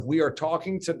We are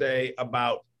talking today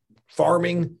about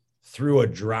farming through a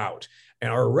drought.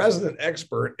 And our resident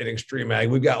expert in Extreme Ag,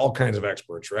 we've got all kinds of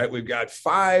experts, right? We've got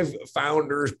 5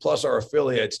 founders plus our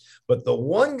affiliates. But the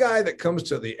one guy that comes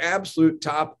to the absolute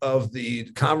top of the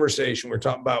conversation, we're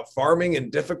talking about farming in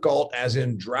difficult, as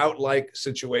in drought-like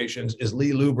situations, is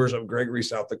Lee Lubbers of Gregory,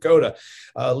 South Dakota.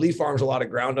 Lee farms a lot of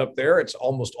ground up there. It's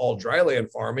almost all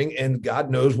dryland farming. And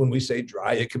God knows when we say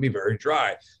dry, it can be very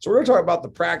dry. So we're going to talk about the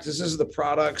practices, the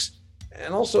products,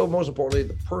 and also, most importantly,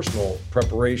 the personal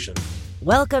preparation.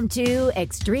 Welcome to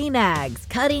Extreme Ag's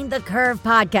Cutting the Curve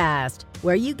podcast,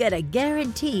 where you get a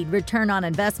guaranteed return on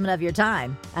investment of your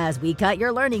time as we cut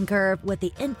your learning curve with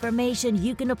the information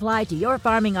you can apply to your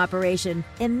farming operation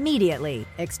immediately.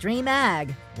 Extreme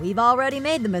Ag, we've already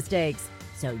made the mistakes,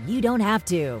 so you don't have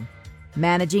to.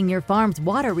 Managing your farm's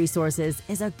water resources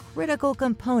is a critical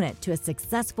component to a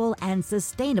successful and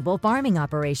sustainable farming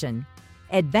operation.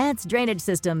 Advanced Drainage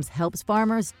Systems helps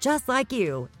farmers just like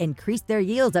you increase their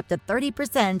yields up to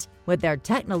 30% with their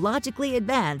technologically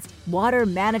advanced water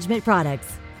management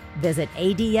products. Visit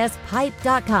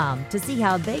adspipe.com to see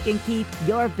how they can keep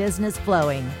your business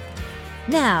flowing.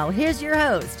 Now, here's your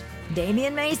host,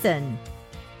 Damian Mason.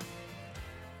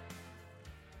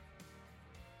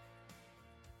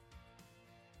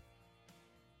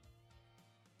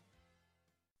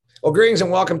 Well, greetings and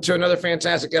welcome to another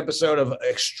fantastic episode of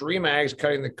Extreme Ag's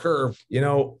Cutting the Curve. You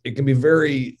know, it can be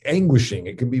very anguishing.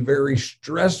 It can be very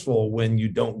stressful when you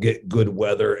don't get good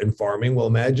weather in farming. Well,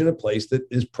 imagine a place that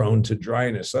is prone to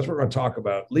dryness. So that's what we're going to talk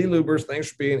about. Lee Lubbers, thanks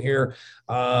for being here.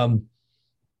 Real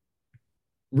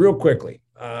quickly,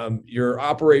 your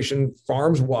operation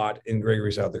farms what in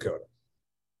Gregory, South Dakota?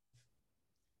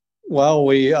 Well,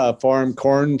 we farm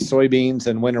corn, soybeans,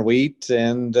 and winter wheat,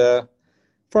 and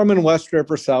farm in West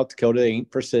River, South Dakota ain't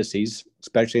for sissies,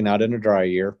 especially not in a dry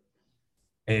year.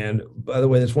 And by the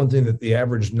way, that's one thing that the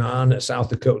average non-South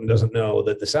Dakotan doesn't know,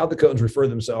 that the South Dakotans refer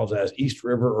themselves as East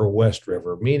River or West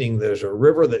River, meaning there's a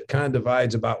river that kind of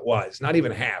divides about what? It's not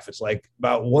even half. It's like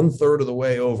about 1/3 of the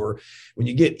way over. When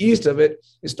you get east of it,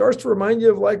 it starts to remind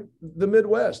you of like the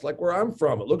Midwest, like where I'm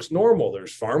from. It looks normal.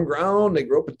 There's farm ground. They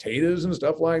grow potatoes and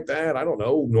stuff like that. I don't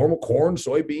know, normal corn,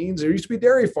 soybeans. There used to be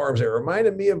dairy farms there. It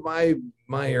reminded me of my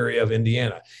area of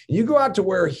Indiana. And you go out to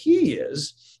where he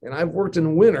is, and I've worked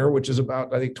in winter, which is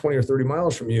about, I think, 20 or 30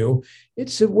 miles from you.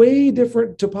 It's a way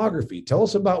different topography. Tell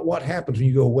us about what happens when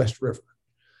you go West River.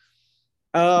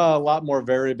 A lot more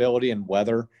variability in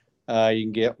weather. You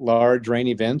can get large rain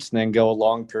events and then go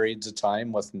long periods of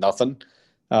time with nothing.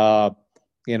 Soybeans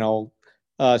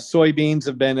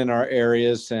have been in our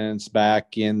area since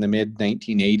back in the mid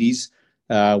 1980s.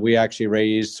 We actually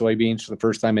raised soybeans for the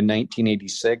first time in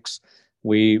 1986.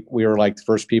 We were like the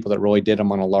first people that really did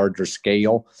them on a larger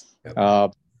scale.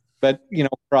 Yep. But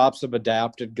crops have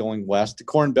adapted going west. The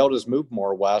Corn Belt has moved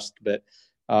more west, but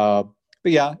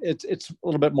yeah, it's a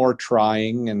little bit more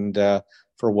trying and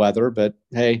for weather, but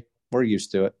hey, we're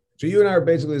used to it. So you and I are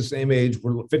basically the same age.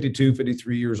 We're 52,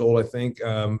 53 years old, I think.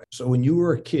 So when you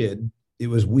were a kid, it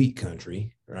was wheat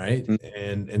country, right?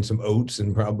 Mm-hmm. And some oats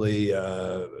and probably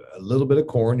a little bit of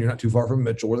corn. You're not too far from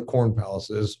Mitchell, where the Corn Palace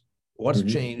is. What's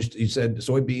changed? You said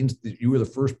soybeans, you were the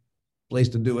first place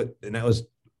to do it, and that was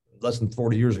less than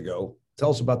 40 years ago.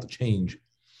 Tell us about the change.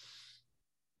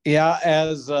 Yeah,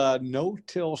 as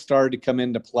no-till started to come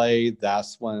into play,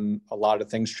 that's when a lot of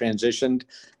things transitioned.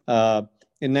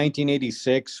 In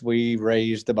 1986, we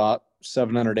raised about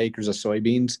 700 acres of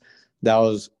soybeans. That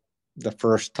was the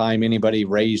first time anybody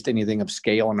raised anything of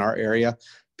scale in our area.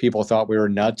 People thought we were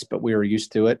nuts, but we were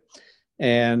used to it.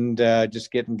 And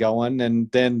just getting going. And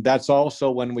then that's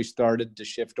also when we started to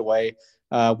shift away.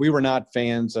 We were not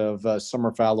fans of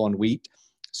summer fallow and wheat.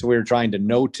 So we were trying to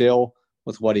no-till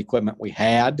with what equipment we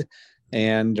had,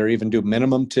 or even do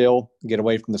minimum till, get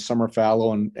away from the summer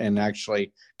fallow and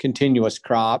actually continuous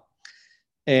crop.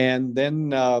 And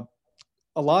then a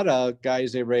lot of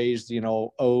guys, they raised,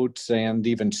 oats and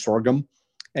even sorghum.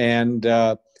 And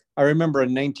I remember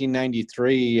in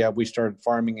 1993, we started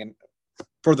farming in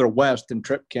further west in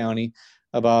Tripp County,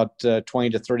 about 20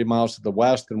 to 30 miles to the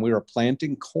west, and we were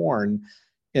planting corn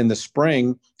in the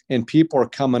spring, and people were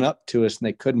coming up to us and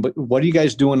they couldn't, but what are you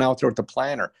guys doing out there with the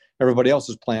planter? Everybody else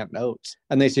is planting oats.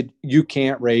 And they said, you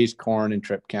can't raise corn in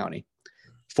Tripp County.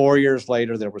 4 years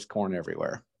later, there was corn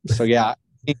everywhere. So yeah,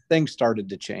 things started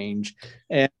to change.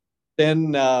 And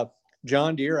then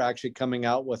John Deere actually coming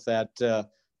out with that,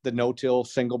 the no-till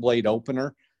single blade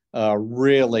opener,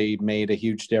 really made a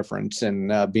huge difference in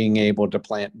being able to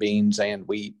plant beans and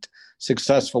wheat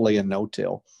successfully in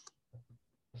no-till.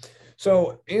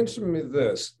 So answer me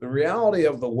this. The reality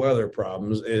of the weather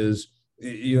problems is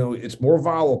It's more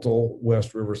volatile,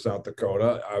 West River, South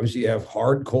Dakota. Obviously, you have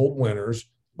hard, cold winters,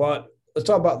 but let's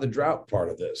talk about the drought part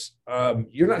of this.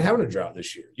 You're not having a drought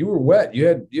this year. You were wet. You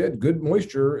had good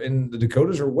moisture, and the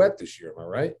Dakotas are wet this year. Am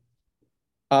I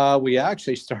right? We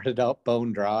actually started out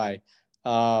bone dry.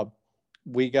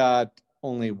 We got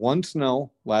only one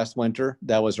snow last winter.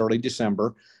 That was early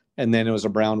December. And then it was a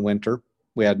brown winter.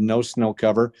 We had no snow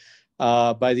cover.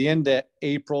 By the end of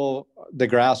April, the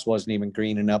grass wasn't even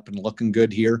greening up and looking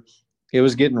good here. It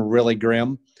was getting really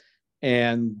grim.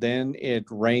 And then it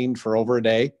rained for over a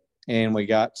day and we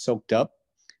got soaked up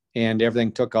and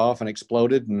everything took off and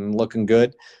exploded and looking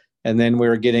good. And then we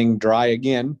were getting dry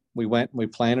again. We went and we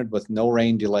planted with no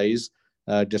rain delays,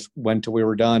 just went till we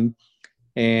were done.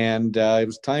 And it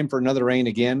was time for another rain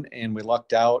again. And we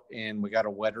lucked out and we got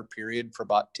a wetter period for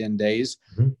about 10 days.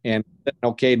 Mm-hmm. And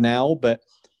okay now, but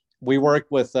we work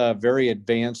with a very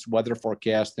advanced weather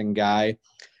forecasting guy.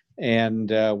 And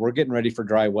we're getting ready for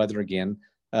dry weather again.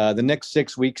 The next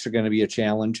 6 weeks are going to be a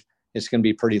challenge. It's going to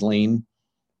be pretty lean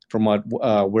from what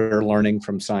we're learning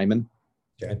from Simon.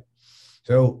 Okay.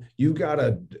 So you've got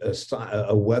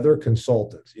a weather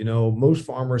consultant. Most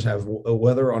farmers have a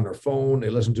weather on their phone. They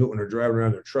listen to it when they're driving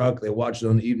around their truck. They watch it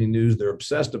on the evening news. They're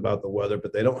obsessed about the weather,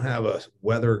 but they don't have a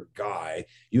weather guy.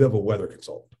 You have a weather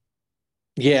consultant.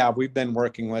 Yeah, we've been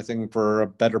working with him for a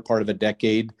better part of a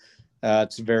decade.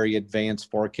 It's very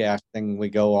advanced forecasting. We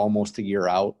go almost a year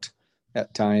out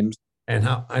at times.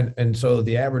 And so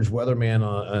the average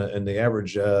weatherman and the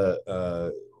average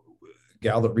gal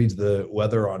that reads the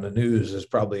weather on the news is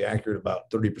probably accurate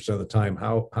about 30% of the time.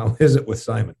 How is it with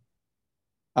Simon?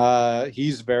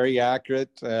 He's very accurate.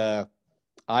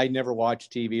 I never watch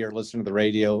TV or listen to the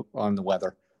radio on the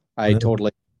weather. I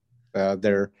totally,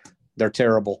 they're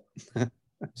terrible.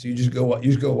 So you just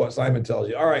go what Simon tells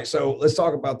you. All right. So let's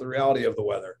talk about the reality of the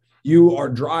weather. You are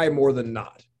dry more than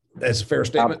not. That's a fair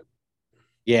statement.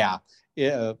 Yeah.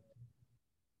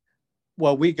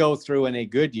 Well, we go through in a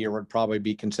good year would probably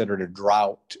be considered a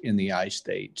drought in the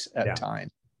I-states at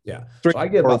times. Yeah. So I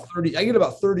get about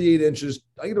 38 inches.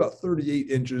 I get about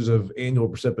 38 inches of annual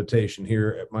precipitation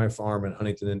here at my farm in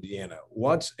Huntington, Indiana.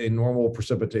 What's a normal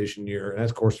precipitation year? And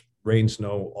that's, of course, rain,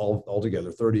 snow, all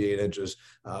together, 38 inches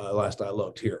last I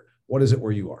looked here. What is it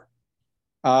where you are?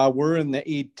 We're in the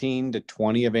 18 to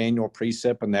 20 of annual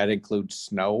precip, and that includes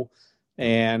snow.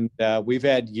 And we've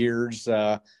had years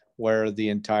where the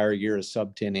entire year is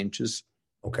sub 10 inches.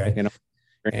 Okay.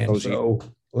 And so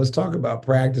let's talk about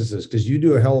practices, because you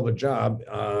do a hell of a job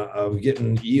of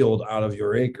getting yield out of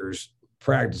your acres.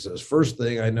 Practices. First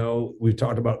thing, I know we've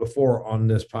talked about before on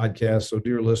this podcast. So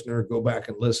dear listener, go back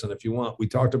and listen if you want. We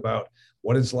talked about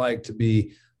what it's like to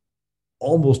be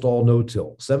almost all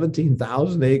no-till,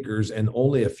 17,000 acres, and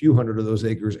only a few hundred of those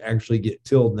acres actually get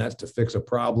tilled. And that's to fix a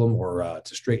problem or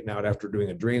to straighten out after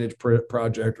doing a drainage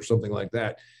project or something like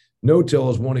that. No-till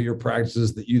is one of your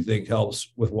practices that you think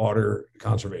helps with water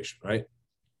conservation, right?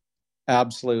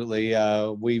 Absolutely.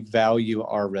 We value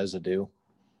our residue.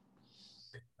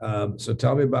 So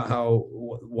tell me about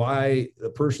why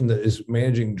the person that is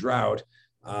managing drought,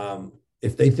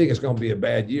 if they think it's going to be a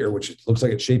bad year, which it looks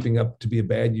like it's shaping up to be a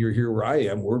bad year here where I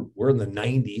am, we're in the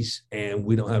 90s and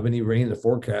we don't have any rain in the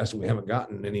forecast and we haven't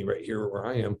gotten any right here where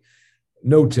I am.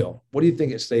 No-till. What do you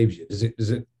think it saves you? Does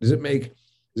it make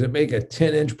a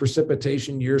 10-inch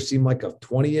precipitation year seem like a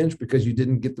 20-inch because you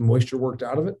didn't get the moisture worked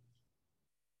out of it?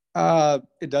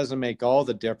 It doesn't make all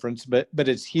the difference, but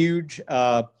it's huge.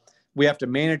 We have to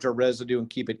manage our residue and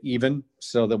keep it even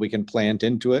so that we can plant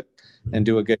into it and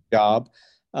do a good job.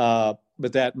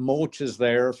 But that mulch is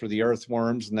there for the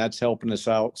earthworms, and that's helping us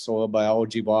out soil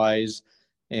biology wise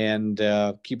and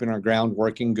keeping our ground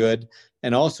working good,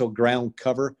 and also ground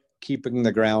cover, keeping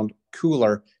the ground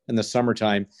cooler in the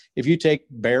summertime. If you take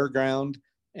bare ground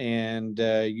and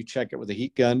you check it with a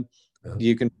heat gun,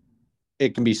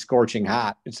 it can be scorching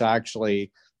hot. It's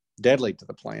actually deadly to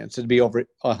the plants. It'd be over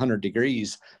 100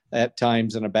 degrees at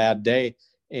times in a bad day.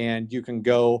 And you can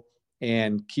go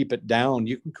and keep it down.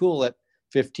 You can cool it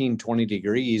 15, 20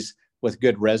 degrees with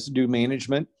good residue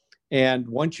management. And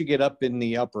once you get up in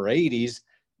the upper 80s,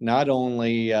 not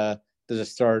only does it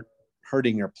start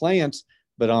hurting your plants,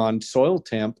 but on soil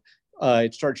temp,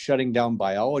 it starts shutting down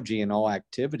biology and all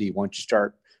activity once you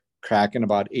start cracking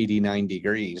about 89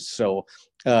 degrees. So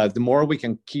the more we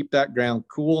can keep that ground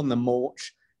cool in the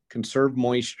mulch, conserve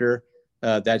moisture,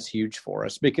 that's huge for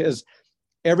us. Because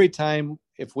every time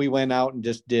if we went out and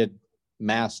just did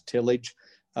mass tillage,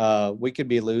 we could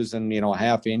be losing, a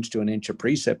half inch to an inch of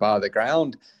precip out of the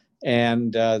ground.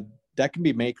 And that can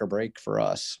be make or break for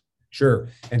us. Sure.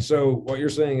 And so what you're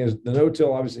saying is the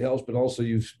no-till obviously helps, but also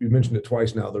you've mentioned it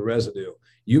twice now, the residue.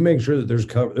 You make sure that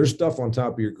there's stuff on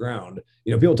top of your ground.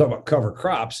 People talk about cover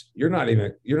crops. You're not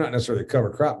necessarily a cover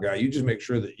crop guy. You just make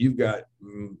sure that you've got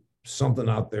something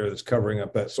out there that's covering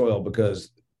up that soil,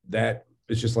 because that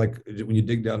it's just like when you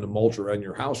dig down to mulch around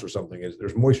your house or something,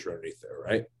 there's moisture underneath there,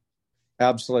 right?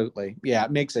 Absolutely. Yeah,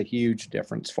 it makes a huge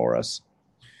difference for us.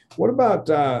 What about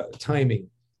timing?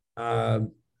 Farmers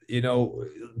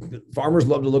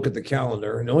love to look at the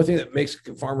calendar. And the only thing that makes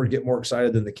farmers get more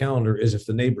excited than the calendar is if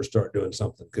the neighbors start doing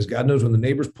something, because God knows when the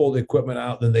neighbors pull the equipment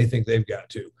out, then they think they've got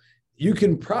to. You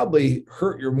can probably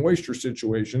hurt your moisture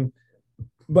situation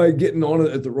by getting on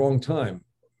it at the wrong time,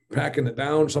 packing it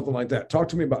down, something like that. Talk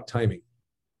to me about timing.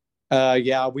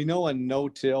 Yeah, we know in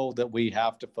no-till that we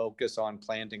have to focus on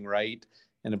planting right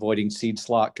and avoiding seed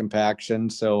slot compaction.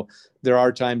 So there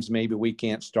are times maybe we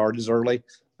can't start as early.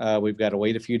 We've got to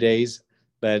wait a few days,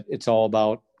 but it's all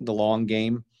about the long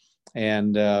game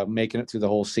and making it through the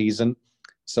whole season.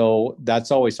 So that's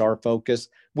always our focus.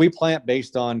 We plant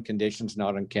based on conditions,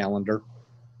 not on calendar.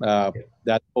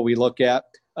 That's what we look at.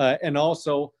 And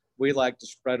also, we like to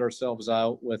spread ourselves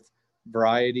out with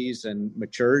varieties and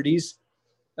maturities.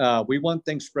 We want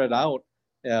things spread out,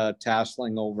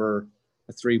 tasseling over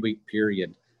a 3-week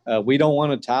period. We don't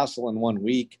want to tassel in 1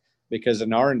 week, because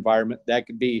in our environment, that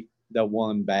could be the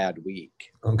one bad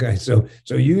week. Okay. So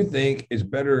you think it's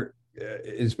better,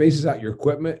 it spaces out your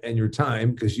equipment and your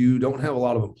time, because you don't have a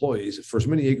lot of employees. For as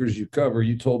many acres you cover,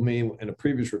 you told me in a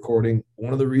previous recording,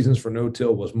 one of the reasons for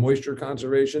no-till was moisture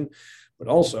conservation, but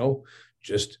also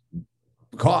just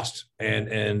cost and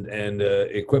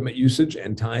equipment usage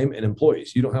and time and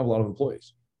employees. You don't have a lot of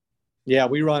employees. Yeah,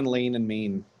 we run lean and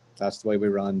mean. That's the way we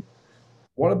run.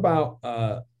 What about,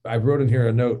 I wrote in here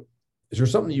a note. Is there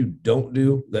something you don't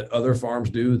do that other farms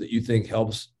do that you think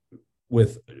helps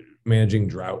with managing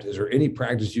drought? Is there any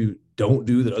practice you don't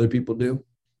do that other people do?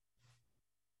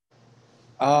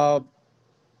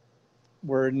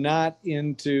 We're not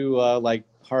into like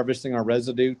harvesting our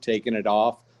residue, taking it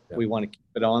off. Yeah. We want to keep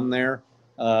it on there.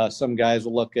 Some guys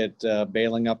will look at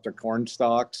baling up their corn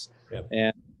stalks, yeah,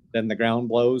 and then the ground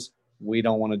blows. We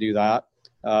don't want to do that.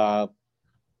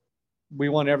 We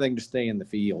want everything to stay in the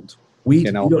field. Wheat,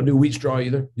 you don't do wheat straw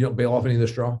either? You don't bale off any of the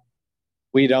straw?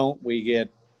 We don't. The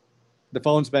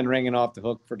phone's been ringing off the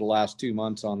hook for the last 2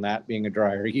 months on that being a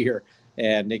drier year,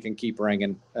 and it can keep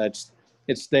ringing. It's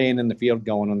staying in the field,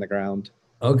 going on the ground.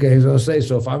 Okay, so I'll say,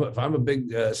 so if I'm a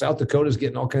big South Dakota's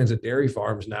getting all kinds of dairy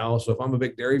farms now. So if I'm a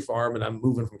big dairy farm and I'm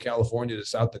moving from California to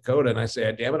South Dakota, and I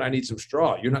say, damn it, I need some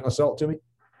straw, you're not going to sell it to me?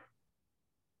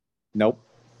 Nope.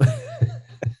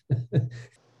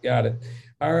 Got it.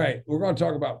 All right, we're going to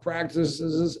talk about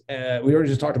practices. We already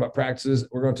just talked about practices.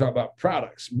 We're going to talk about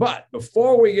products. But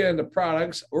before we get into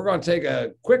products, we're going to take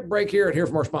a quick break here and hear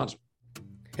from our sponsor.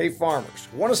 Hey, farmers,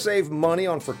 want to save money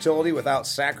on fertility without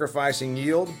sacrificing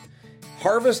yield?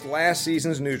 Harvest last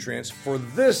season's nutrients for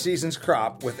this season's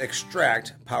crop with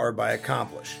Extract, powered by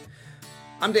Accomplish.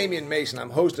 I'm Damian Mason. I'm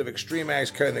host of Extreme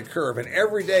Ag's Cutting the Curve, and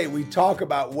every day we talk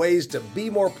about ways to be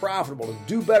more profitable, to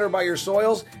do better by your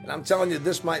soils, and I'm telling you,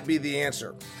 this might be the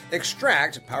answer.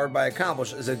 Extract, powered by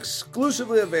Accomplish, is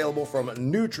exclusively available from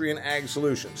Nutrient Ag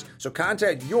Solutions. So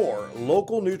contact your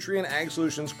local Nutrient Ag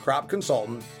Solutions crop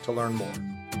consultant to learn more.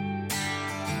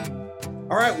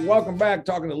 All right, welcome back.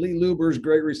 Talking to Lee Lubbers,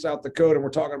 Gregory, South Dakota, and we're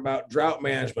talking about drought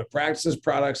management, practices,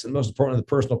 products, and most importantly, the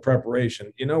personal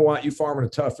preparation. You know what? You farm in a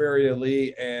tough area,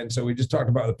 Lee, and so we just talked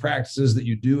about the practices that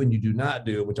you do and you do not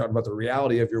do. We talked about the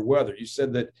reality of your weather. You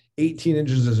said that 18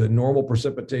 inches is a normal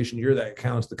precipitation year. That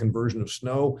counts the conversion of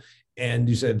snow. And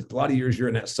you said a lot of years you're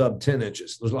in that sub 10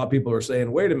 inches. There's a lot of people who are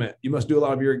saying, wait a minute, you must do a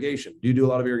lot of irrigation. Do you do a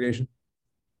lot of irrigation?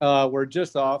 We're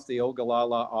just off the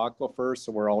Ogallala Aquifer,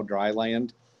 so we're all dry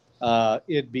land.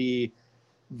 It'd be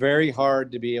very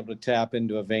hard to be able to tap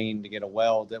into a vein to get a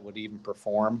well that would even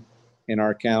perform in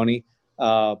our county.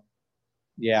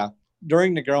 Yeah,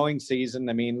 during the growing season,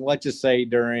 I mean, let's just say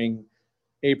during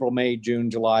April, May,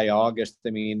 June, July, August, I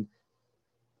mean,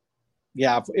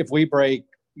 yeah, if we break,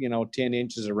 10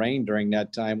 inches of rain during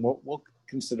that time, we'll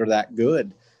consider that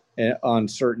good on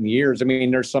certain years. I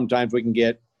mean, there's sometimes we can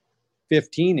get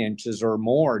 15 inches or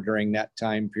more during that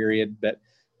time period, but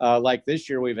like this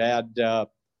year, we've had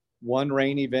one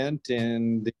rain event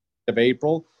in the end of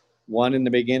April, one in the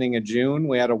beginning of June.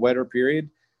 We had a wetter period,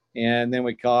 and then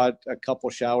we caught a couple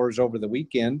showers over the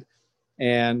weekend,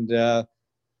 and the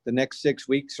next 6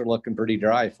 weeks are looking pretty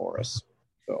dry for us.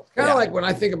 So kind of like when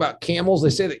I think about camels, they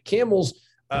say that camels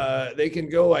they can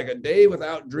go like a day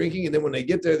without drinking, and then when they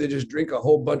get there, they just drink a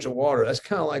whole bunch of water. That's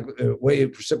kind of like the way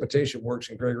precipitation works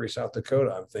in Gregory, South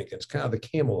Dakota. I'm thinking it's kind of the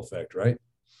camel effect, right?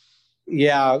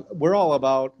 Yeah, we're all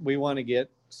about, we want to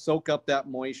soak up that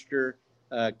moisture,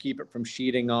 keep it from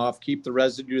sheeting off, keep the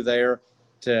residue there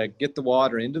to get the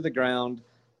water into the ground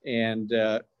and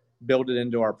build it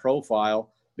into our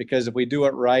profile. Because if we do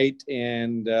it right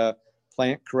and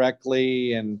plant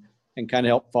correctly and kind of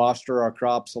help foster our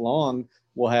crops along,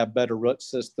 we'll have better root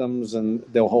systems and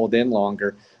they'll hold in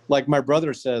longer. Like my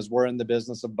brother says, we're in the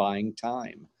business of buying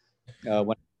time when it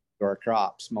comes to our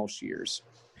crops most years.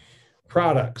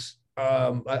 Products. I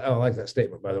like that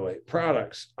statement, by the way.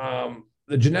 Products.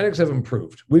 The genetics have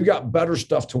improved. We've got better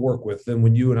stuff to work with than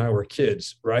when you and I were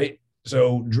kids, right?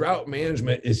 So drought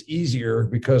management is easier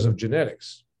because of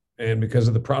genetics and because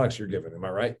of the products you're given. Am I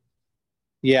right?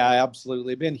 Yeah,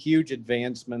 absolutely. Been huge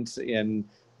advancements in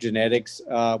genetics.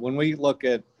 When we look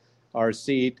at our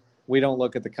seed, we don't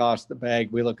look at the cost of the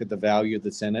bag. We look at the value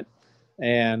that's in it.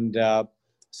 And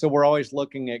so we're always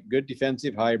looking at good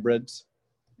defensive hybrids.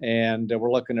 And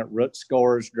we're looking at root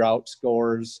scores, drought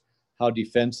scores, how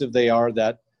defensive they are.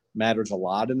 That matters a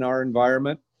lot in our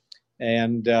environment.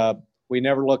 And we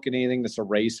never look at anything that's a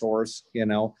racehorse,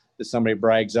 that somebody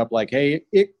brags up like, hey,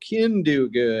 it can do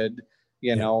good.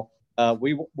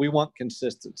 We want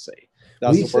consistency.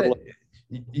 That's what we're looking at.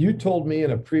 You told me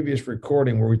in a previous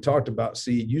recording where we talked about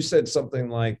seed, you said something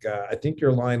like, I think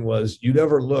your line was, you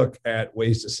never look at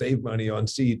ways to save money on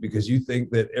seed because you think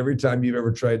that every time you've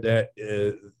ever tried that,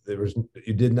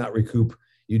 you did not recoup.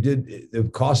 The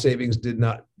cost savings did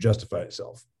not justify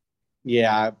itself.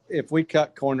 Yeah. If we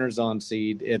cut corners on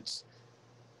seed,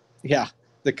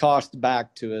 the cost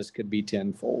back to us could be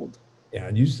tenfold. Yeah,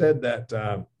 and you said that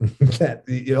that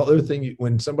the other thing,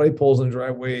 when somebody pulls in the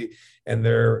driveway and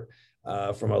they're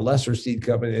from a lesser seed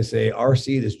company, they say our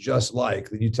seed is just like,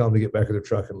 then you tell them to get back in their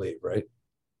truck and leave, right?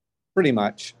 Pretty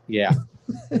much, yeah.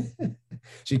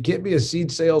 So you can't be a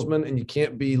seed salesman and you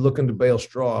can't be looking to bale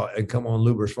straw and come on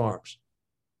Lubbers Farms.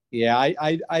 Yeah,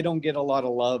 I don't get a lot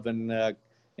of love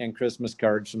and Christmas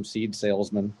cards from seed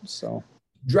salesmen. So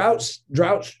drought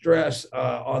stress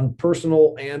on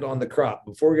personal and on the crop.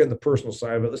 Before we get into the personal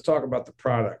side of it, let's talk about the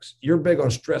products. You're big on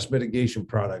stress mitigation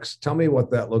products. Tell me what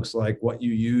that looks like, what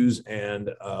you use, and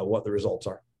what the results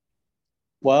are.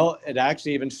 Well, it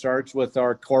actually even starts with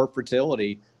our core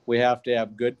fertility. We have to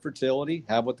have good fertility,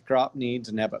 have what the crop needs,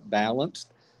 and have it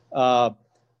balanced.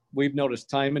 We've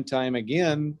noticed time and time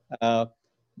again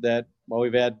that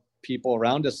we've had people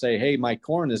around us say, hey, my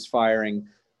corn is firing,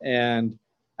 and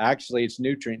actually it's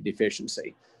nutrient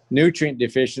deficiency. Nutrient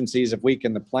deficiencies have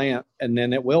weakened the plant, and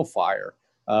then it will fire.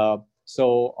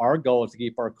 So our goal is to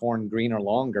keep our corn greener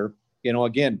longer,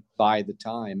 again, by the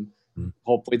time.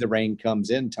 Hopefully the rain comes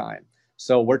in time.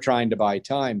 So we're trying to buy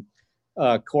time.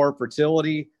 Core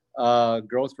fertility,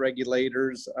 growth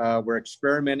regulators. We're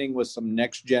experimenting with some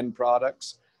next-gen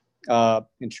products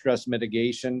in stress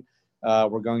mitigation.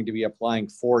 We're going to be applying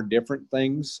 4 different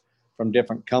things from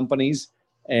different companies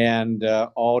and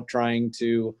all trying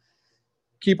to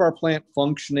keep our plant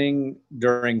functioning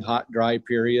during hot, dry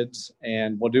periods.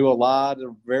 And we'll do a lot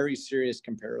of very serious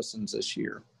comparisons this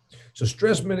year. So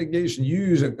stress mitigation, you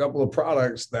use a couple of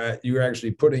products that you're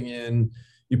actually putting in.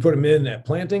 You put them in at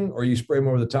planting, or you spray them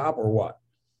over the top, or what?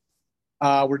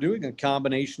 We're doing a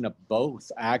combination of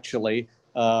both, actually.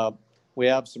 We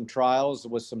have some trials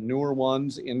with some newer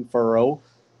ones in furrow.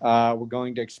 We're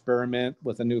going to experiment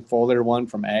with a new foliar one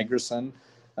from Agricen.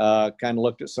 Kind of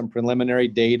looked at some preliminary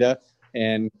data,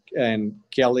 and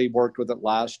Kelly worked with it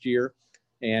last year,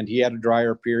 and he had a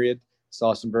drier period,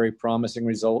 saw some very promising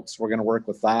results. We're going to work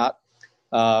with that.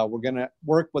 We're going to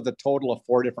work with a total of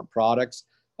 4 different products.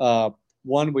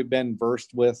 One we've been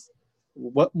versed with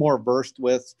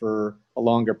for a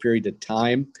longer period of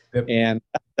time. Yep. And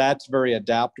that's a very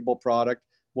adaptable product.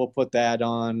 We'll put that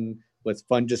on with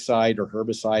fungicide or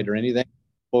herbicide or anything.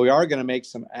 But we are going to make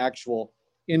some actual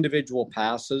individual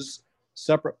passes,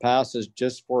 separate passes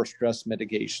just for stress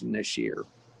mitigation this year.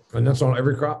 And that's on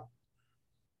every crop?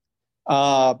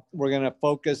 We're going to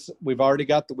focus. We've already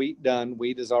got the wheat done.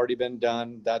 Wheat has already been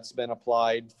done. That's been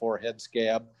applied for head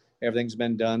scab. Everything's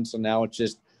been done. So now it's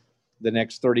just the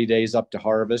next 30 days up to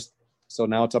harvest. So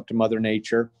now it's up to Mother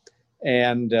Nature.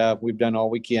 And we've done all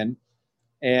we can.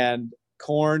 And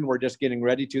corn, we're just getting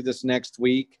ready to this next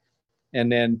week.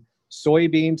 And then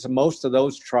soybeans, most of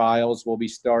those trials will be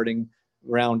starting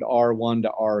around R1 to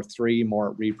R3,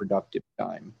 more reproductive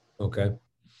time. Okay.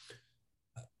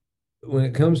 When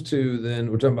it comes to then,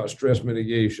 we're talking about stress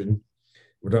mitigation.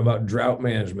 We're talking about drought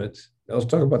management. Now let's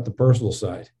talk about the personal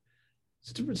side.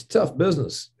 It's a tough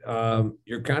business.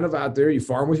 You're kind of out there. You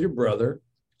farm with your brother.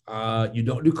 You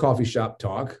don't do coffee shop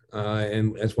talk,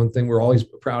 and that's one thing we're always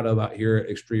proud of out here at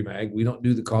Extreme Ag. We don't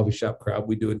do the coffee shop crowd.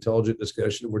 We do intelligent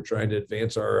discussion. We're trying to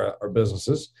advance our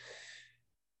businesses.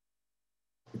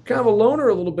 You're kind of a loner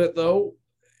a little bit, though.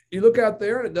 You look out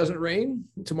there and it doesn't rain.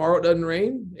 Tomorrow it doesn't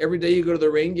rain. Every day you go to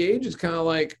the rain gauge, it's kind of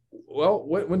like, well,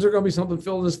 when's there going to be something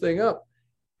filling this thing up?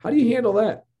 How do you handle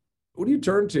that? What do you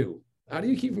turn to? How do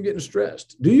you keep from getting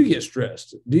stressed? Do you get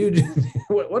stressed? Do you?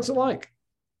 What's it like?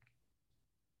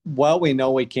 Well, we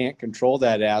know we can't control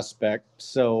that aspect,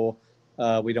 so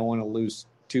we don't want to lose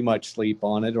too much sleep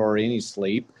on it or any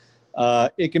sleep.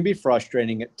 It can be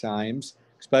frustrating at times,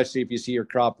 especially if you see your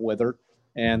crop wither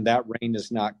and that rain is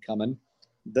not coming.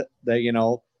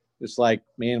 It's like,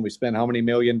 man, we spent how many $1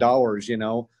 million,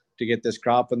 to get this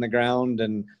crop in the ground,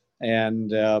 and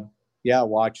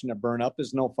watching it burn up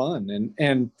is no fun.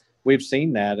 And we've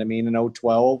seen that. I mean, in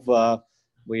 2012,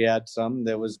 we had some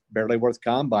that was barely worth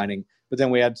combining, but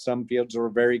then we had some fields that were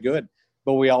very good.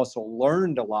 But we also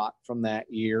learned a lot from that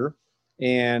year,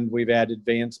 and we've had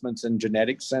advancements in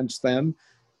genetics since then.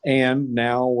 And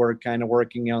now we're kind of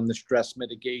working on the stress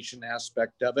mitigation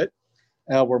aspect of it.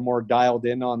 We're more dialed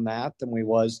in on that than we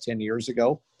was 10 years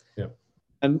ago. Yeah.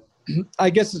 And I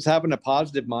guess it's having a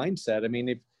positive mindset. I mean,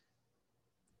 if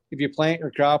you plant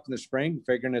your crop in the spring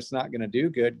figuring it's not going to do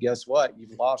good, guess what?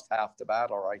 You've lost half the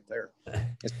battle right there.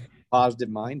 It's a positive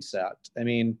mindset. I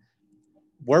mean,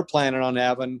 we're planning on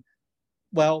having,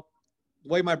 well, the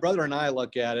way my brother and I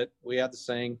look at it, we have the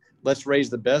saying, let's raise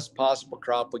the best possible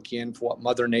crop we can for what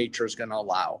Mother Nature is going to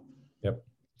allow. Yep.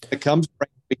 If it comes rain,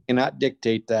 we cannot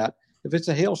dictate that. If it's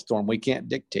a hailstorm, we can't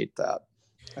dictate that.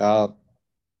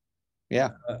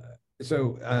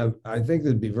 So I think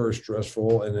that'd be very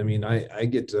stressful. And I mean, I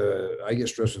get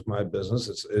stressed with my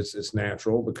business. It's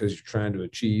natural because you're trying to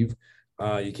achieve.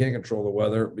 You can't control the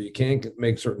weather, but you can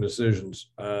make certain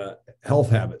decisions. Health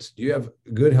habits. Do you have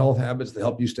good health habits that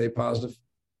help you stay positive?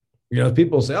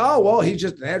 People say, oh, well, he's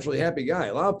just a naturally happy guy.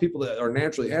 A lot of people that are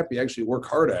naturally happy actually work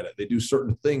hard at it. They do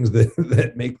certain things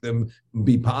that make them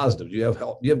be positive. Do you have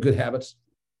health? Do you have good habits?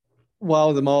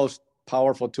 Well, the most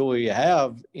powerful tool you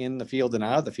have in the field and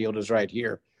out of the field is right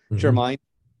here. Mm-hmm. Sure, mine.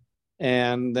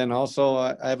 And then also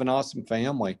I have an awesome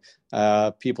family,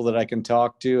 people that I can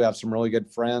talk to, have some really good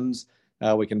friends.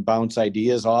 We can bounce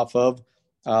ideas off of.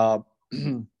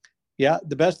 The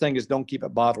best thing is don't keep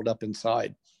it bottled up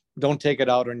inside. Don't take it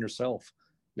out on yourself,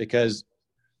 because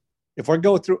if we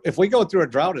go through a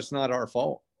drought, it's not our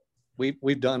fault.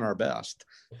 We've done our best.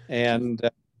 And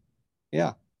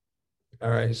All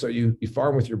right. So you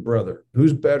farm with your brother.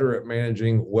 Who's better at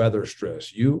managing weather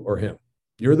stress, you or him?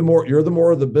 You're the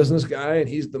more of the business guy, and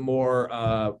he's the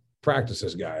more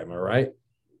practices guy. Am I right?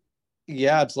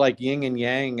 Yeah, it's like yin and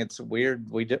yang. It's weird.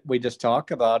 We just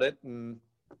talk about it, and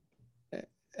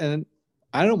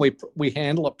I don't know. We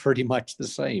handle it pretty much the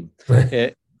same.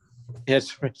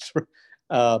 It's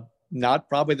not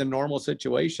probably the normal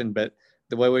situation, but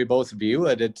the way we both view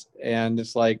it,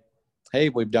 it's like, hey,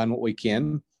 we've done what we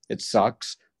can. It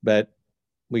sucks, but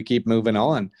we keep moving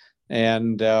on.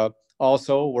 And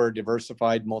also, we're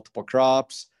diversified multiple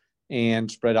crops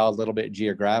and spread out a little bit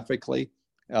geographically.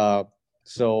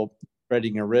 So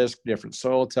spreading your risk, different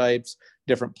soil types,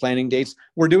 different planting dates.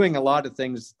 We're doing a lot of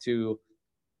things to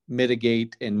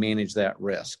mitigate and manage that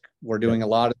risk. We're doing a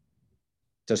lot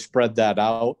to spread that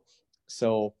out.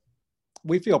 So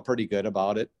we feel pretty good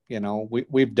about it.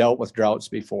 We've dealt with droughts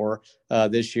before.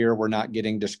 This year, we're not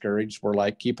getting discouraged. We're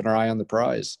like keeping our eye on the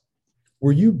prize.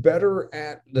 Were you better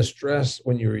at the stress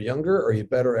when you were younger, or are you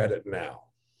better at it now?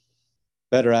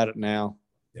 Better at it now.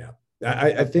 Yeah.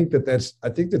 I think that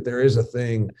there is a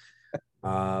thing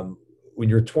when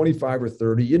you're 25 or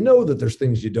 30, that there's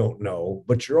things you don't know,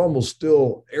 but you're almost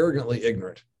still arrogantly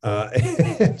ignorant.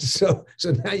 So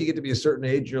now you get to be a certain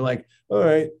age, you're like, all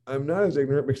right, I'm not as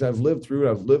ignorant because I've lived through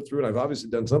it. I've obviously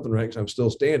done something right because I'm still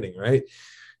standing, right?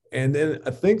 And then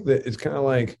I think that it's kind of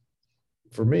like,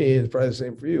 for me, it's probably the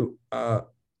same for you.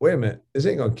 Wait a minute, this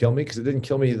ain't going to kill me because it didn't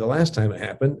kill me the last time it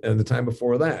happened and the time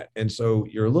before that. And so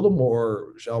you're a little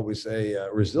more, shall we say,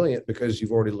 resilient because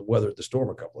you've already weathered the storm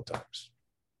a couple of times.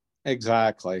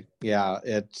 Exactly. Yeah.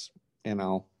 It's,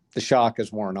 the shock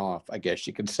is worn off, I guess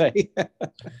you could say.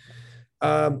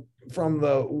 From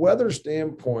the weather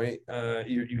standpoint,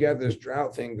 you got this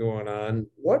drought thing going on.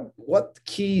 What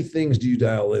key things do you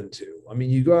dial into? I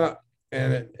mean, you go out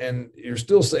and you're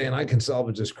still saying, I can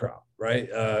salvage this crop, right?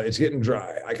 It's getting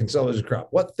dry. I can salvage this crop.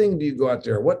 What thing do you go out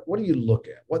there? What do you look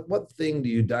at? What thing do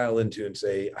you dial into and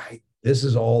say, this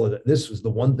is the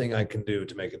one thing I can do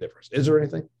to make a difference? Is there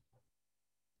anything?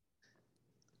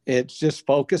 It's just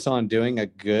focus on doing a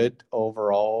good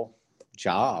overall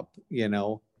job,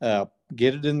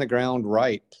 get it in the ground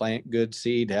right, plant good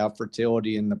seed, have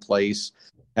fertility in the place,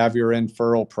 have your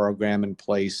in-furrow program in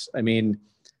place. I mean,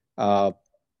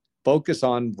 focus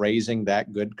on raising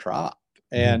that good crop.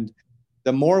 And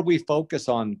the more we focus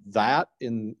on that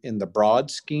in the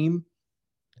broad scheme,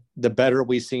 the better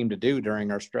we seem to do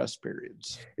during our stress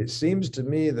periods. It seems to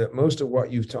me that most of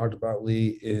what you've talked about,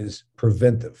 Lee, is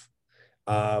preventive.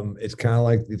 It's kind of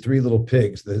like the three little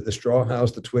pigs, the straw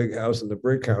house, the twig house, and the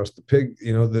brick house. The pig,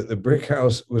 the brick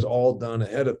house was all done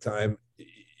ahead of time.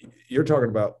 You're talking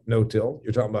about no-till.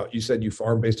 You're talking about, you said you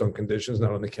farm based on conditions,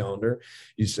 not on the calendar.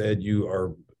 You said you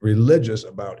are religious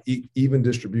about even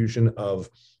distribution of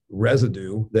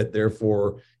residue that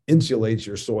therefore insulates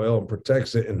your soil and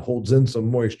protects it and holds in some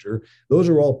moisture. Those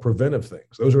are all preventive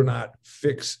things. Those are not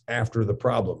fix after the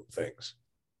problem things.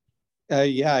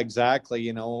 Yeah, exactly.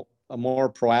 A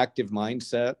more proactive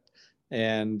mindset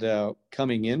and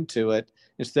coming into it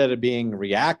instead of being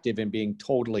reactive and being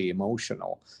totally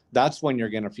emotional. That's when you're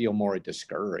going to feel more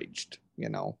discouraged,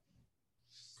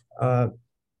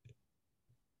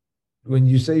 When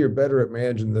you say you're better at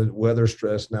managing the weather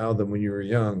stress now than when you were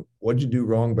young, what did you do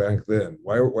wrong back then?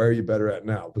 Why are you better at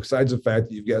now? Besides the fact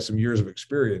that you've got some years of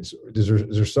experience, is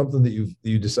there something that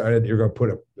you decided you're going to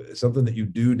put something that you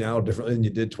do now differently than you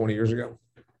did 20 years ago?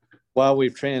 Well,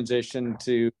 we've transitioned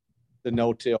to the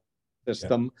no-till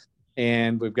system,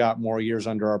 and we've got more years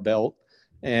under our belt.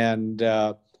 And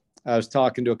I was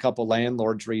talking to a couple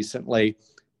landlords recently,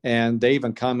 and they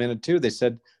even commented too. They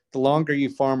said, the longer you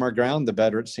farm our ground, the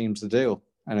better it seems to do.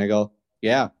 And I go,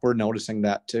 yeah, we're noticing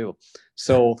that too.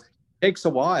 So it takes a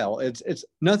while. It's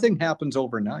nothing happens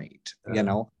overnight.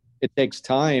 It takes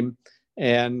time,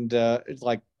 and it's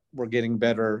like we're getting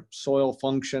better soil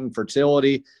function,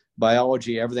 fertility,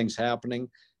 biology, everything's happening.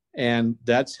 And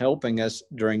that's helping us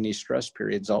during these stress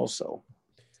periods also.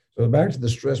 So back to the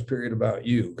stress period about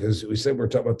you, because we said we're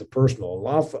talking about the personal. A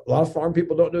lot of farm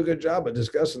people don't do a good job at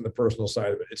discussing the personal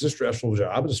side of it. It's a stressful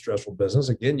job. It's a stressful business.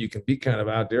 Again, you can be kind of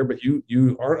out there, but you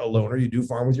aren't a loner. You do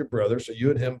farm with your brother. So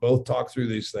you and him both talk through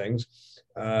these things.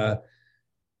 Maybe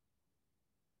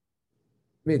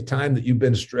a time that you've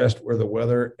been stressed where the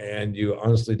weather and you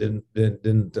honestly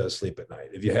didn't sleep at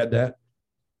night. Have you had that?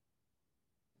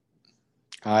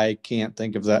 I can't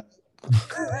think of that.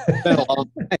 It's been a long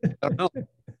time. I don't know.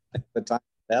 The time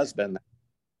has been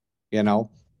that,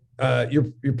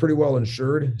 You're pretty well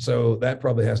insured, so that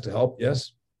probably has to help.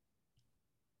 Yes.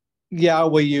 Yeah,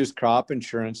 we use crop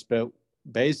insurance, but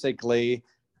basically,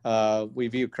 we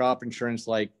view crop insurance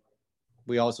like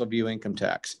we also view income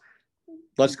tax.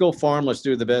 Let's go farm. Let's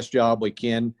do the best job we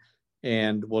can,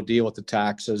 and we'll deal with the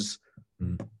taxes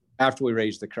after we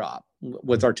raise the crop.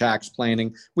 With our tax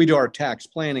planning, we do our tax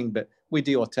planning, but we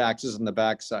deal with taxes on the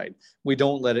backside. We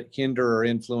don't let it hinder or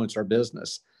influence our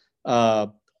business.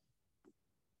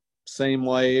 Same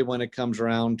way when it comes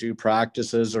around to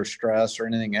practices or stress or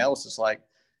anything else, it's like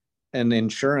an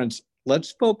insurance.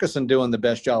 Let's focus on doing the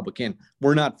best job we can.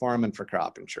 We're not farming for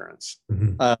crop insurance.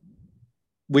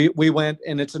 We went,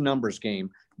 and it's a numbers game.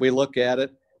 We look at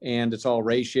it, and it's all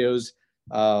ratios.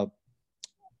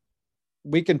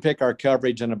 We can pick our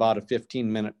coverage in about a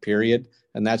 15-minute period,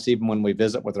 and that's even when we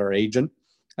visit with our agent.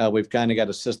 We've kind of got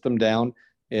a system down.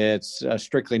 It's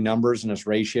strictly numbers and it's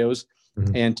ratios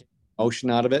and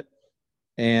emotion out of it.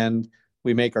 And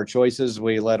we make our choices.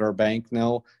 We let our bank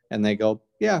know, and they go,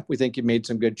 yeah, we think you made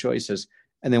some good choices.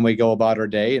 And then we go about our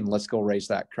day, and let's go raise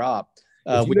that crop.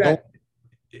 We don't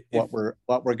what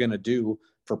we're going to do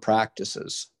for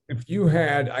practices. If you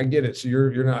had, I get it. So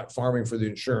you're not farming for the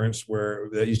insurance, where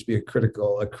that used to be a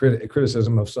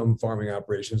criticism of some farming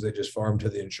operations. They just farm to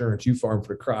the insurance. You farm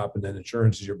for the crop, and then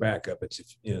insurance is your backup.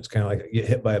 It's kind of like a get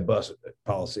hit by a bus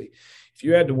policy. If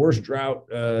you had the worst drought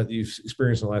you've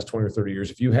experienced in the last 20 or 30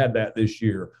 years, if you had that this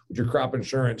year, would your crop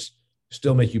insurance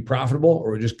still make you profitable,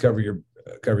 or would it just cover your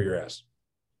ass?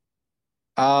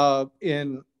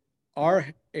 In our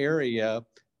area,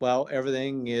 well,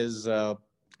 everything is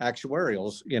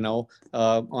actuarials,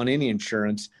 on any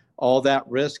insurance. All that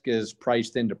risk is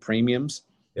priced into premiums.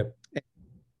 Yep.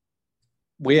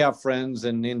 We have friends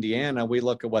in Indiana. We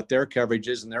look at what their coverage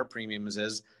is and their premiums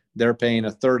is. They're paying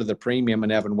a third of the premium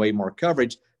and having way more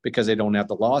coverage because they don't have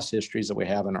the loss histories that we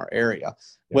have in our area.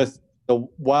 Yep. With the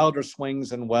wilder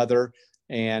swings in weather,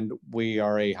 and we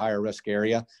are a higher risk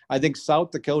area. I think South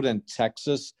Dakota and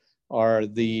Texas are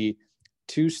the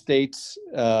two states,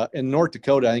 in North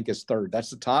Dakota, I think is third. That's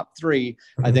the top three,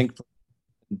 I think, for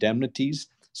indemnities.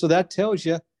 So that tells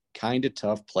you kind of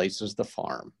tough places to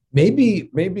farm. Maybe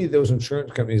those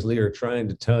insurance companies, Lee, are trying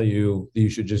to tell you that you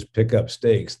should just pick up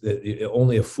stakes, that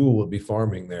only a fool would be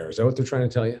farming there. Is that what they're trying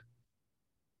to tell you?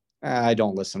 I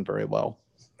don't listen very well.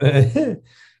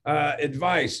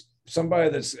 Advice: somebody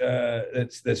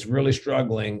that's really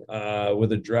struggling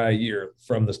with a dry year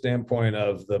from the standpoint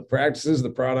of the practices, the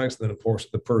products, and then of course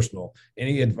the personal.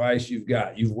 Any advice you've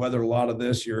got? You've weathered a lot of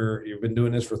this. You've been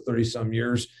doing this for 30 some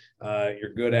years.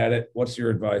 You're good at it. What's your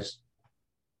advice?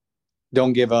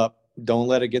 Don't give up. Don't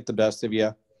let it get the best of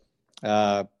you.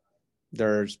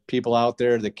 There's people out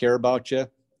there that care about you.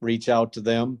 Reach out to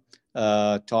them.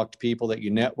 Talk to people that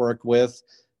you network with.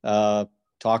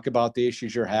 Talk about the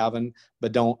issues you're having,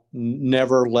 but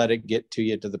never let it get to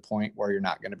you to the point where you're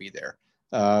not going to be there.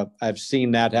 I've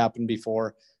seen that happen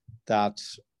before.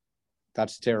 That's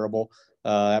terrible.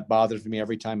 That bothers me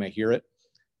every time I hear it,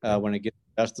 when it gets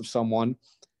the best of someone,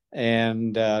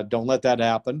 and don't let that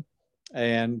happen.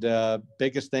 And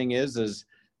biggest thing is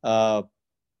the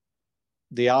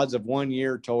odds of 1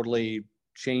 year totally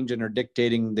changing or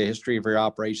dictating the history of your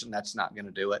operation. That's not going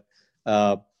to do it.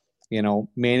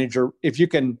 Manager, if you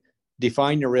can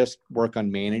define your risk, work on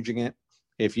managing it.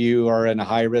 If you are in a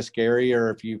high risk area, or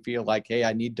if you feel like, hey,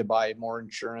 I need to buy more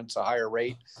insurance, a higher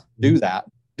rate, do that.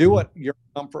 Do what your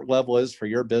comfort level is for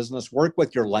your business. Work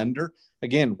with your lender.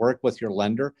 Again, work with your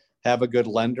lender. Have a good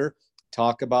lender.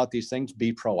 Talk about these things.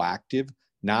 Be proactive,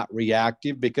 not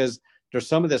reactive, because there's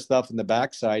some of this stuff in the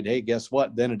backside. Hey, guess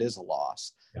what? Then it is a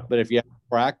loss. Yeah. But if you have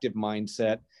a proactive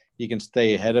mindset, you can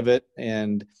stay ahead of it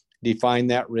and define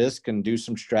that risk and do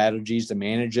some strategies to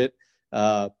manage it.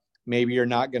 Maybe you're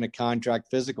not going to contract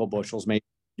physical bushels. Maybe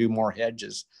do more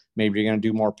hedges. Maybe you're going to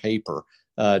do more paper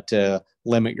to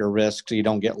limit your risk so you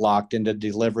don't get locked into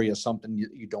delivery of something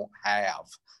you don't have.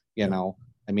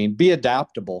 Be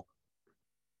adaptable.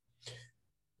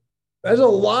 There's a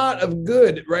lot of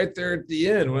good right there at the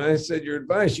end. When I said your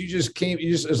advice,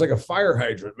 it's like a fire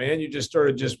hydrant, man. You just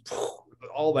started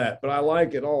all that. But I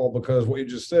like it all, because what you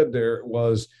just said there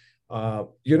was,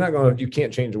 you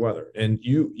can't change the weather, and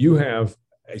you have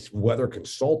a weather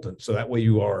consultant. So that way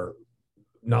you are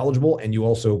knowledgeable, and you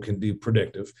also can be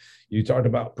predictive. You talked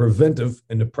about preventive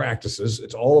in the practices.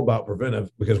 It's all about preventive,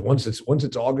 because once it's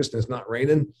August and it's not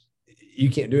raining,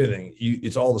 you can't do anything.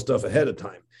 It's all the stuff ahead of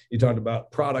time. You talked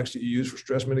about products that you use for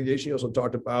stress mitigation. You also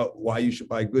talked about why you should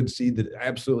buy good seed that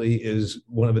absolutely is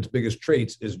one of its biggest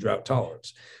traits is drought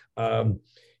tolerance.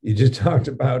 You just talked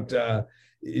about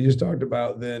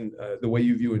then the way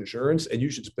you view insurance, and you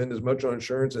should spend as much on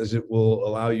insurance as it will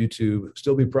allow you to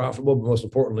still be profitable, but most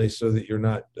importantly, so that you're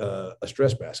not a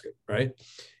stress basket, right?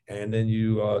 And then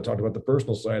you talked about the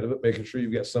personal side of it, making sure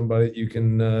you've got somebody that you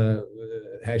can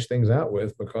hash things out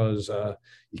with, because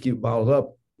you keep it bottled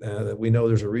up. We know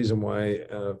there's a reason why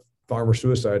farmer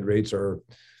suicide rates are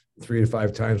 3 to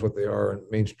 5 times what they are in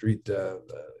Main Street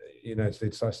United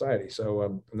States society. So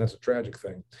and that's a tragic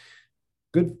thing.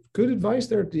 Good advice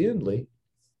there at the end, Lee.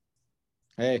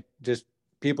 Hey,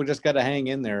 people just got to hang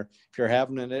in there. If you're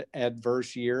having an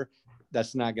adverse year,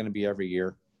 that's not going to be every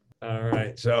year. All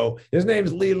right. So his name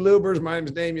is Lee Lubbers. My name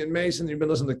is Damian Mason. You've been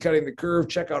listening to Cutting the Curve.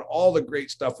 Check out all the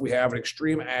great stuff we have at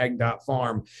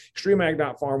extremeag.farm.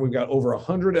 Extremeag.farm, we've got over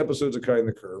 100 episodes of Cutting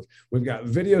the Curve. We've got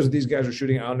videos that these guys are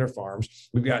shooting on their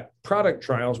farms. We've got product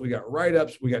trials. We got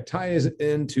write-ups. We got ties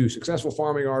into successful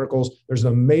farming articles. There's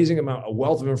an amazing amount of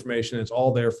wealth of information. It's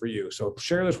all there for you. So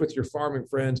share this with your farming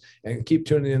friends and keep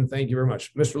tuning in. Thank you very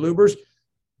much. Mr. Lubbers,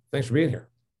 thanks for being here.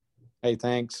 Hey,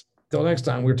 thanks. Till next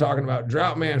time, we're talking about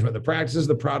drought management, the practices,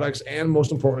 the products, and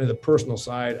most importantly, the personal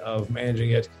side of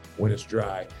managing it when it's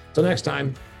dry. Till next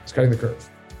time, it's Cutting the Curve.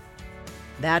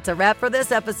 That's a wrap for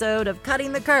this episode of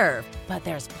Cutting the Curve, but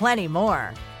there's plenty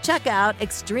more. Check out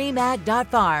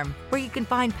extremeag.farm, where you can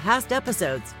find past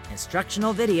episodes,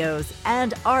 instructional videos,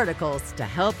 and articles to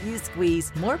help you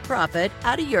squeeze more profit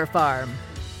out of your farm.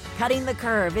 Cutting the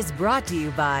Curve is brought to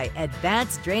you by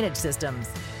Advanced Drainage Systems,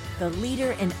 the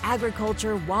leader in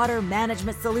agriculture water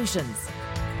management solutions.